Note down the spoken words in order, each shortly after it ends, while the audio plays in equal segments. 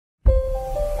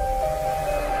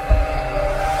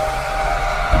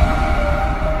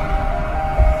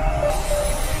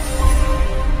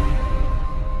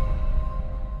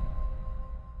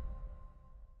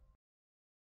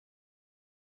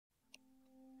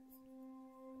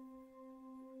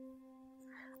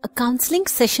A counseling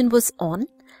session was on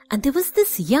and there was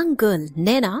this young girl,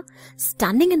 Naina,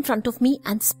 standing in front of me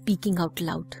and speaking out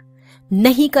loud.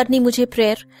 नहीं करनी मुझे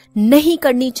prayer, नहीं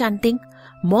करनी chanting.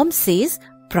 Mom says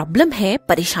problem है,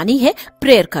 परेशानी है,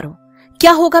 prayer करो.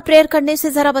 क्या होगा प्रेयर करने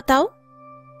से जरा बताओ.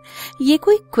 ये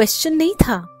कोई क्वेश्चन नहीं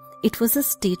था. It was a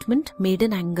statement made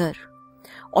in anger.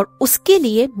 और उसके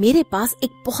लिए मेरे पास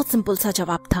एक बहुत सिंपल सा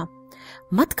जवाब था,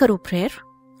 मत करो प्रेयर.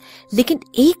 लेकिन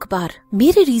एक बार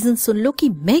मेरे रीजन सुन लो कि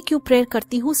मैं क्यों प्रेयर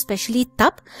करती हूं, स्पेशली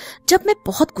तब जब मैं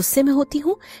बहुत गुस्से में होती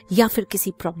हूं या फिर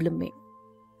किसी प्रॉब्लम में.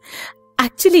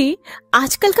 एक्चुअली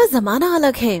आजकल का जमाना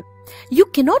अलग है. You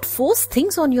can not force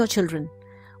things on your children.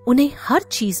 उन्हें हर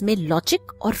चीज में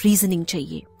लॉजिक और रीजनिंग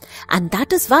चाहिए and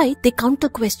that is why they counter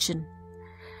question.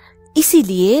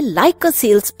 इसीलिए like a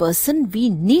sales person we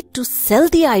need to cell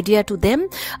the idea to them.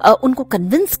 उनको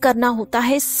कन्विंस करना होता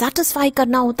है, सेटिस्फाई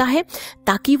करना होता है,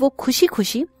 ताकि वो खुशी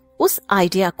खुशी उस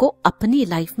आइडिया को अपनी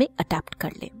लाइफ में अडैप्ट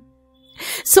कर ले.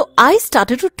 सो I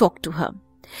started to talk to her.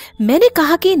 मैंने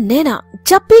कहा कि नैना,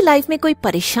 जब भी लाइफ में कोई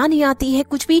परेशानी आती है,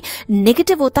 कुछ भी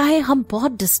नेगेटिव होता है, हम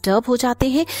बहुत डिस्टर्ब हो जाते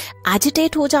हैं,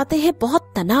 एजिटेट हो जाते हैं,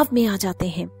 बहुत तनाव में आ जाते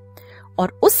हैं.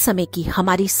 और उस समय की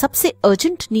हमारी सबसे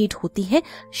अर्जेंट नीड होती है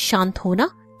शांत होना,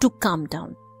 टू काम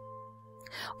डाउन.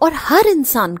 और हर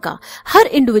इंसान का, हर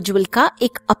इंडिविजुअल का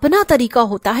एक अपना तरीका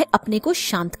होता है अपने को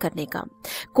शांत करने का.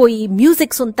 कोई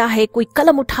म्यूजिक सुनता है, कोई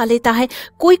कलम उठा लेता है,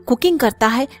 कोई कुकिंग करता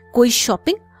है, कोई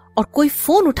शॉपिंग, और कोई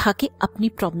फोन उठा के अपनी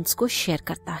प्रॉब्लम्स को शेयर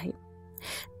करता है.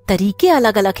 तरीके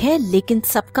अलग अलग हैं, लेकिन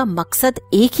सबका मकसद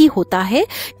एक ही होता है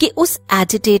कि उस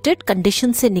एजिटेटेड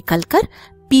कंडीशन से निकलकर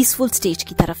पीसफुल स्टेज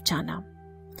की तरफ जाना.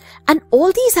 And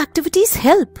all these activities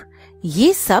help.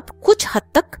 ये सब कुछ हद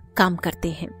तक काम करते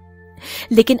हैं.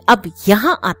 लेकिन अब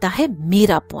यहां आता है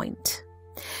मेरा point.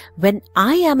 When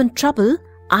I am in trouble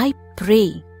I pray,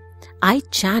 I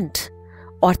chant,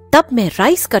 और तब मैं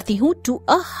राइज करती हूं to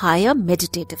a higher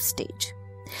meditative stage.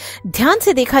 ध्यान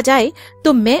से देखा जाए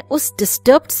तो मैं उस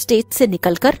डिस्टर्ब्ड स्टेट से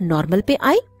निकलकर नॉर्मल पे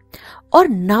आई, और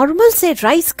नॉर्मल से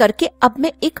राइज करके अब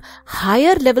मैं एक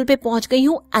हायर लेवल पे पहुंच गई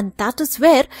हूं. And that is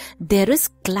where there is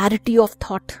clarity of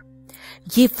thought.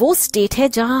 ये वो स्टेट है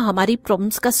जहां हमारी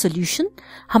प्रॉब्लम्स का सोल्यूशन,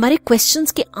 हमारे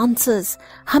क्वेश्चंस के आंसर्स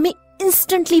हमें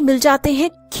इंस्टेंटली मिल जाते हैं,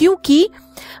 क्योंकि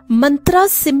मंत्रा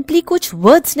सिंपली कुछ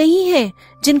वर्ड्स नहीं है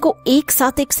जिनको एक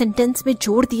साथ एक सेंटेंस में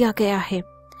जोड़ दिया गया है.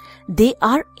 They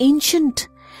are ancient.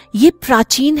 ये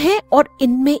प्राचीन है और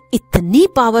इनमें इतनी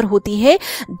पावर होती है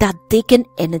that they can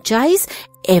energise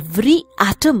every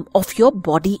atom of your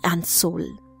body and soul.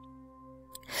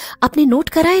 आपने नोट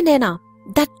करा है नैना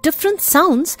that different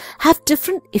sounds have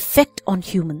different effect on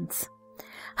humans.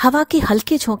 हवा के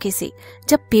हल्के झोंके से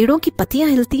जब पेड़ों की पत्तियां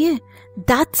हिलती हैं,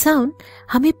 दैट साउंड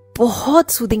हमें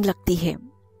बहुत सूदिंग लगती है.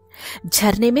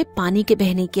 झरने में पानी के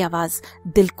बहने की आवाज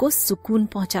दिल को सुकून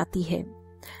पहुंचाती है.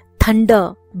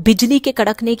 थंडर, बिजली के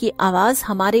कड़कने की आवाज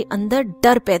हमारे अंदर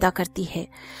डर पैदा करती है.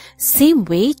 Same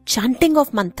way chanting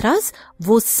of mantras,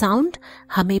 वो साउंड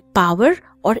हमें पावर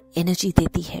और एनर्जी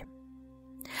देती है.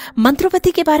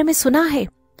 मंत्रपति के बारे में सुना है?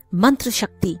 मंत्र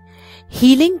शक्ति.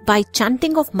 Healing bye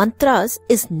chanting of mantras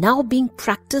is now being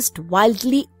practised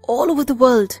wildly all over the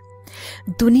world.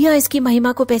 दुनिया इसकी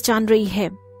महिमा को पहचान रही है.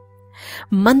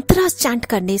 मंत्रास चैंट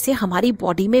करने से हमारी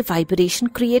बॉडी में वाइब्रेशन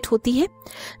क्रिएट होती है,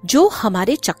 जो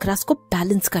हमारे चक्रास को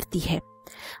बैलेंस करती है.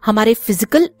 हमारे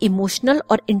फिजिकल, इमोशनल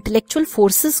और इंटेलेक्चुअल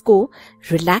फोर्सेस को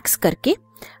रिलैक्स करके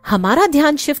हमारा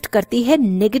ध्यान शिफ्ट करती है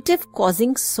नेगेटिव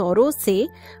कॉजिंग सॉरो से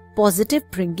पॉजिटिव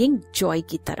ब्रिंगिंग जॉय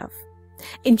की तरफ.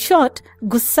 इन शॉर्ट,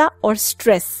 गुस्सा और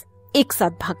स्ट्रेस एक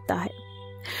साथ भागता है.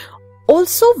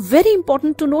 Also very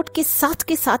important to note के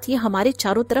साथ ये हमारे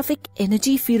चारों तरफ एक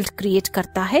एनर्जी फील्ड क्रिएट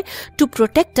करता है to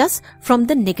protect us from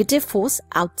the negative force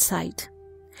outside.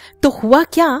 तो हुआ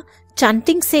क्या,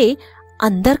 चैंटिंग से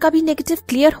अंदर का भी नेगेटिव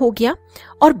क्लियर हो गया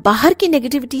और बाहर की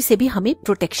नेगेटिविटी से भी हमें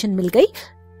प्रोटेक्शन मिल गई.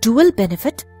 डुअल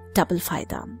बेनिफिट, डबल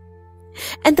फायदा.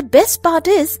 And the best part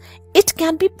is it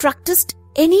can be practised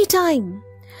any time.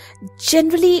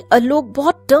 Generally लोग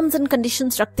बहुत टर्म्स एंड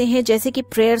कंडीशंस रखते हैं, जैसे कि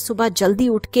प्रेयर सुबह जल्दी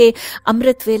उठ के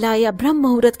अमृत वेला या ब्रह्म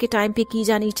मुहूर्त के टाइम पे की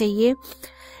जानी चाहिए.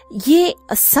 ये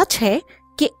सच है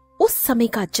कि उस समय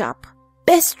का जाप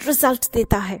बेस्ट रिजल्ट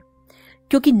देता है,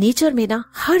 क्योंकि नेचर में ना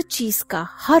हर चीज का,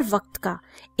 हर वक्त का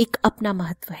एक अपना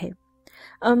महत्व है.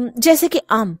 जैसे कि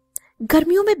आम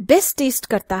गर्मियों में बेस्ट टेस्ट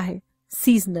करता है,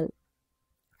 सीजनल.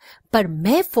 पर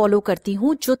मैं फॉलो करती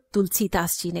हूं जो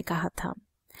तुलसीदास जी ने कहा था.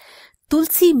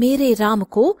 तुलसी मेरे राम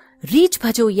को रीछ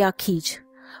भजो या खींच,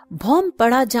 भौम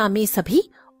पड़ा जामे सभी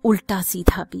उल्टा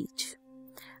सीधा बीज.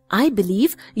 I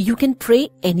believe you can pray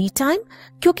any time,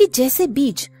 क्योंकि जैसे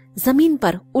बीज जमीन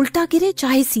पर उल्टा गिरे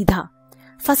चाहे सीधा,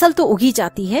 फसल तो उगी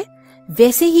जाती है,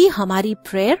 वैसे ही हमारी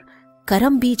प्रेयर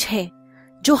कर्म बीज है,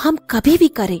 जो हम कभी भी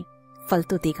करें फल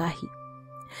तो देगा ही।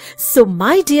 सो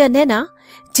माय डियर नैना,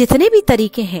 जितने भी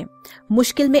तरीके हैं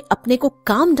मुश्किल में अपने को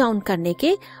काम डाउन करने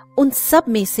के, उन सब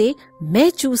में से मैं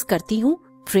चूज करती हूं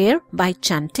prayer bye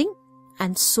chanting,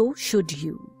 and so should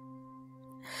you.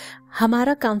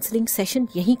 हमारा काउंसलिंग सेशन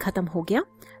यहीं खत्म हो गया,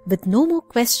 with no more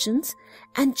questions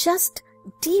and just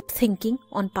deep thinking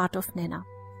on part of नैना।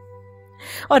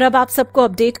 और अब आप सबको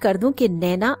अपडेट कर दूं कि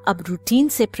नैना अब रूटीन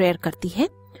से प्रेयर करती है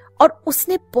और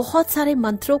उसने बहुत सारे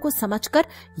मंत्रों को समझकर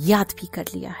याद भी कर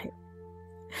लिया है।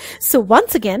 So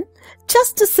once again,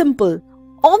 just a simple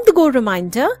on the go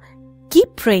reminder,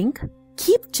 keep praying,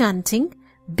 keep chanting,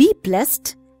 be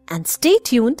blessed and stay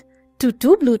tuned to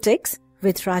 2 Blue Ticks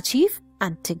with Rajiv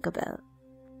and Tinkerbell.